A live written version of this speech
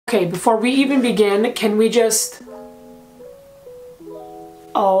Okay, before we even begin, can we just...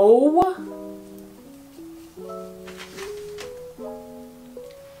 Oh.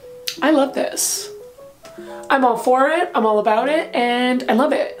 I love this. I'm all for it, I'm all about it, and I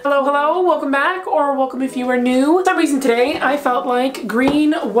love it. Hello, hello, welcome back, or welcome if you are new. For some reason today, I felt like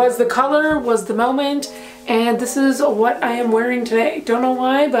green was the color, was the moment, and this is what I am wearing today. Don't know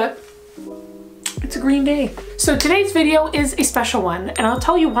why, but it's a green day. So today's video is a special one, and I'll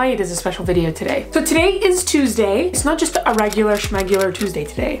tell you why it is a special video today. So today is Tuesday. It's not just a regular schmegular Tuesday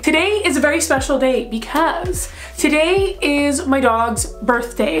today. Today is a very special day because today is my dog's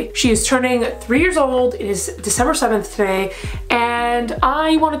birthday. She is turning 3 years old. It is December 7th today, and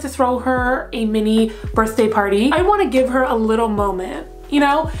I wanted to throw her a mini birthday party. I want to give her a little moment. You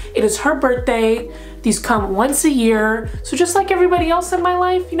know, it is her birthday. These come once a year. So just like everybody else in my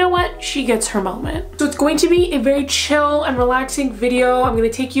life, you know what? She gets her moment. So it's going to be a very chill and relaxing video. I'm gonna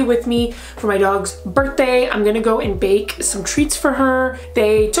take you with me for my dog's birthday. I'm gonna go and bake some treats for her.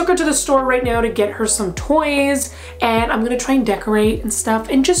 They took her to the store right now to get her some toys, and I'm gonna try and decorate and stuff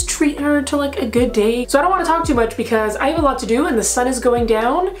and just treat her to like a good day. So I don't wanna talk too much because I have a lot to do and the sun is going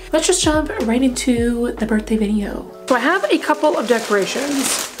down. Let's just jump right into the birthday video. So I have a couple of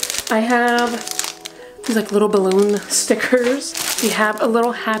decorations. I have these like little balloon stickers. We have a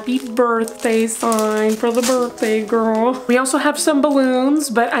little happy birthday sign for the birthday girl. We also have some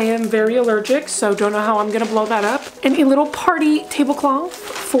balloons, but I am very allergic, so don't know how I'm gonna blow that up. And a little party tablecloth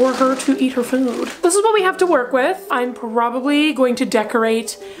for her to eat her food. This is what we have to work with. I'm probably going to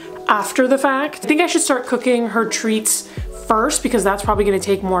decorate after the fact. I think I should start cooking her treats first because that's probably gonna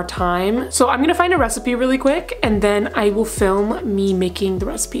take more time. So I'm gonna find a recipe really quick and then I will film me making the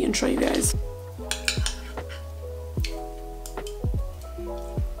recipe and show you guys.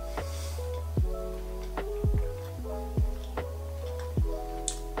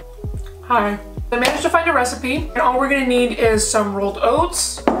 Hi. I managed to find a recipe, and all we're gonna need is some rolled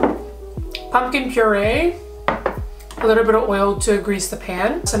oats, pumpkin puree, a little bit of oil to grease the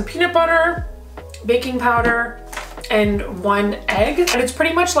pan, some peanut butter, baking powder, and 1 egg. And it's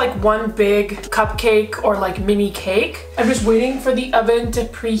pretty much like one big cupcake or like mini cake. I'm just waiting for the oven to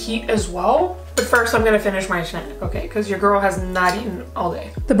preheat as well. But first I'm gonna finish my snack, okay? Because your girl has not eaten all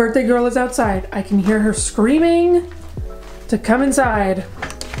day. The birthday girl is outside. I can hear her screaming to come inside.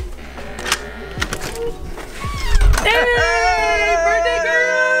 Hey, birthday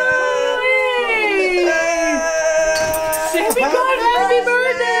girl! Hey! Happy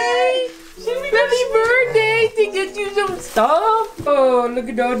birthday! Happy birthday to get you some stuff. Oh, look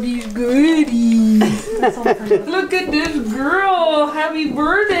at all these goodies. Look at this girl. Happy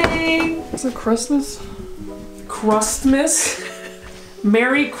birthday. Is it Christmas? Crustmas?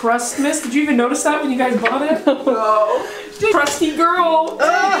 Merry Crustmas. Did you even notice that when you guys bought it? No. Crusty girl.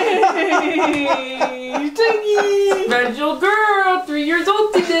 Hey, Doggy. Special girl, 3 years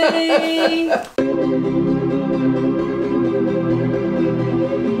old today.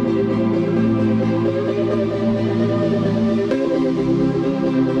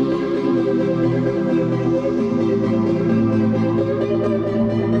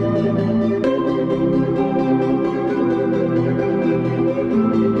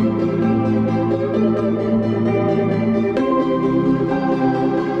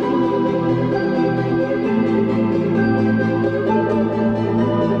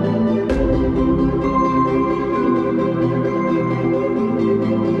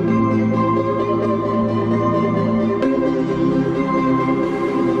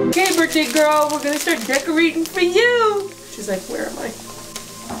 Birthday girl, we're gonna start decorating for you. She's like, where am I?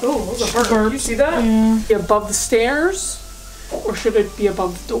 Oh, those are burp. You see that? Yeah. Be above the stairs, or should it be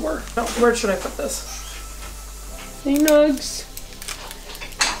above the door? No, where should I put this? Hey Nugs,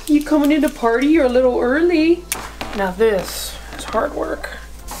 you coming to the party? You're a little early. Now this is hard work.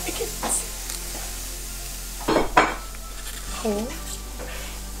 Oh.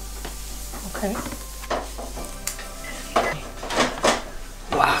 Okay.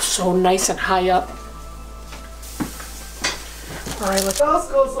 Wow, so nice and high up. All right, let's go.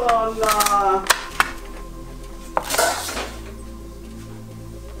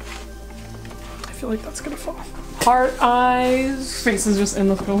 I feel like that's gonna fall. Heart eyes. Face is just in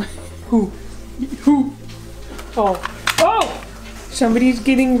the way. Who? Oh. Oh! Somebody's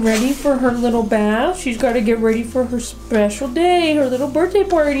getting ready for her little bath. She's got to get ready for her special day, her little birthday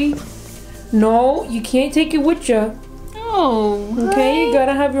party. No, you can't take it with you. Oh, okay, hi. You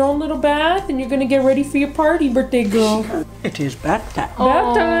gotta have your own little bath and you're gonna get ready for your party, birthday girl. It is bath time.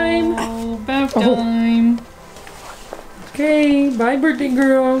 Bath time. Oh, bath time. Okay, bye birthday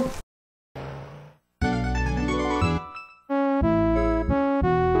girl.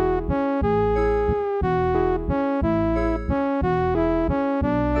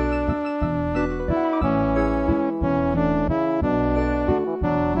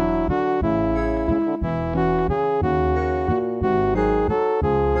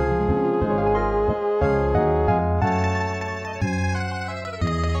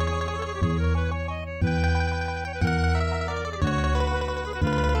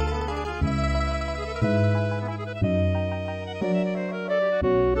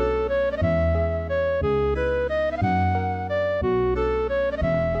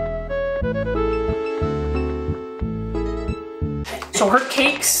 So her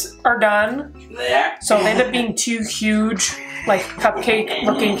cakes are done. So they end up being 2 huge, like cupcake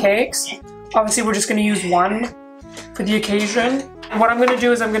looking cakes. Obviously we're just gonna use one for the occasion. And what I'm gonna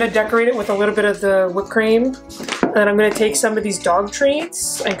do is I'm gonna decorate it with a little bit of the whipped cream. And then I'm gonna take some of these dog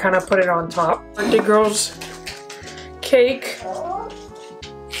treats and kind of put it on top. Birthday girl's cake.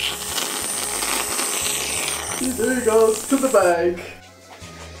 There it goes to the bag.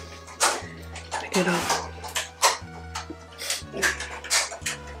 Pick it up.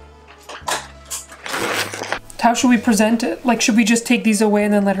 How should we present it? Like, should we just take these away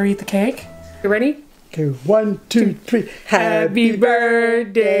and then let her eat the cake? You ready? Okay, 1, 2, 3. Happy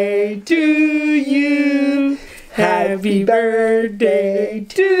birthday to you. Happy birthday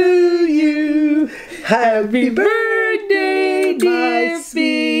to you. Happy birthday, dear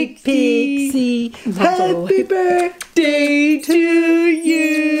Big Pixie. Happy birthday to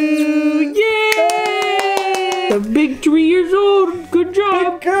you. Yay! A big 3 years old. Good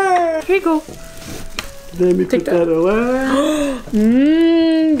job. Here you go. Let me put that away.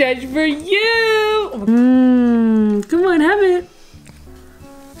 That's for you. Come on, have it.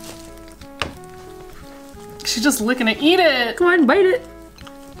 She's just looking to eat it. Come on, bite it.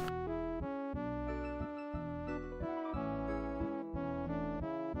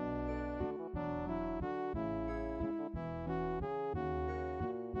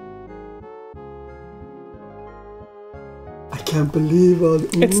 I can't believe all.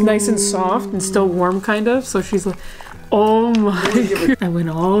 It's nice and soft and still warm, kind of. So she's like, oh my. I went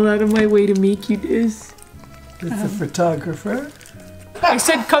all out of my way to make you this. It's a photographer. I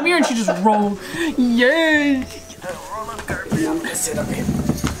said, come here, and she just rolled. Yes.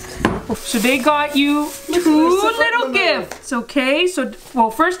 So they got you 2 little gifts, okay? So, well,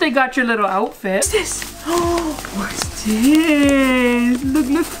 first they got your little outfit. What's this? Oh, what's this? Look,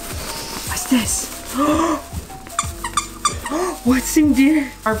 look. What's this? What's in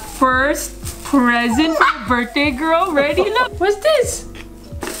there? Our first present for the birthday girl. Ready? Look. What's this?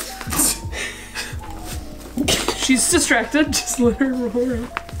 She's distracted. Just let her roll around.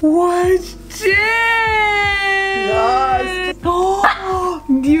 What's this? Nice. Oh,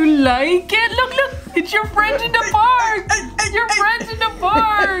 do you like it? Look, look. It's your friends in the park. It's your friends in the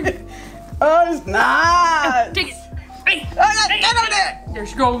park. Oh, it's nice. Take it. Hey, Get over there. there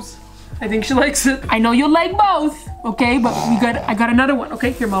she goes. I think she likes it. I know you like both, okay? But I got another one. Okay,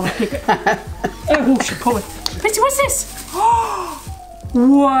 here, Mama, take it. Oh, she pull it. Let's see, what's this?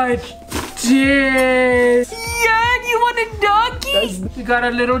 What's this? Yeah, you want a ducky? We got a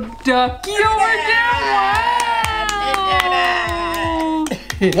little ducky over there.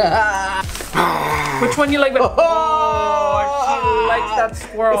 Wow. Which one you like? Oh, she likes that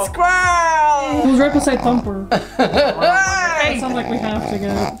squirrel. Squirrel. Who's right beside Thumper? Hey. Sounds like we have to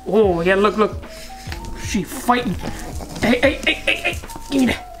go. Oh, yeah, look, look. She fighting. Hey. Give me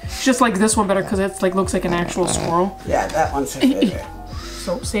that. It's just like this one better because it's like looks like an actual squirrel. Yeah, that one's her favorite.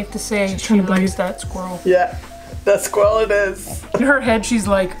 So safe to say she likes that squirrel. Yeah, that squirrel it is. In her head, she's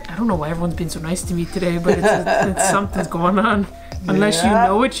like, I don't know why everyone's been so nice to me today, but it's something's going on. Unless you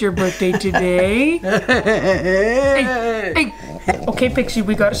know it's your birthday today. Hey. Okay, Pixie,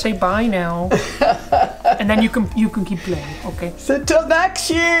 we gotta say bye now. And then you can keep playing, okay? So till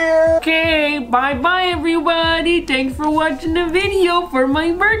next year. Okay, bye everybody. Thanks for watching the video for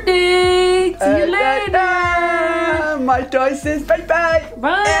my birthday. See you later. My toy says bye bye.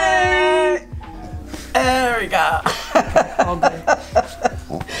 Bye. There we go. All good.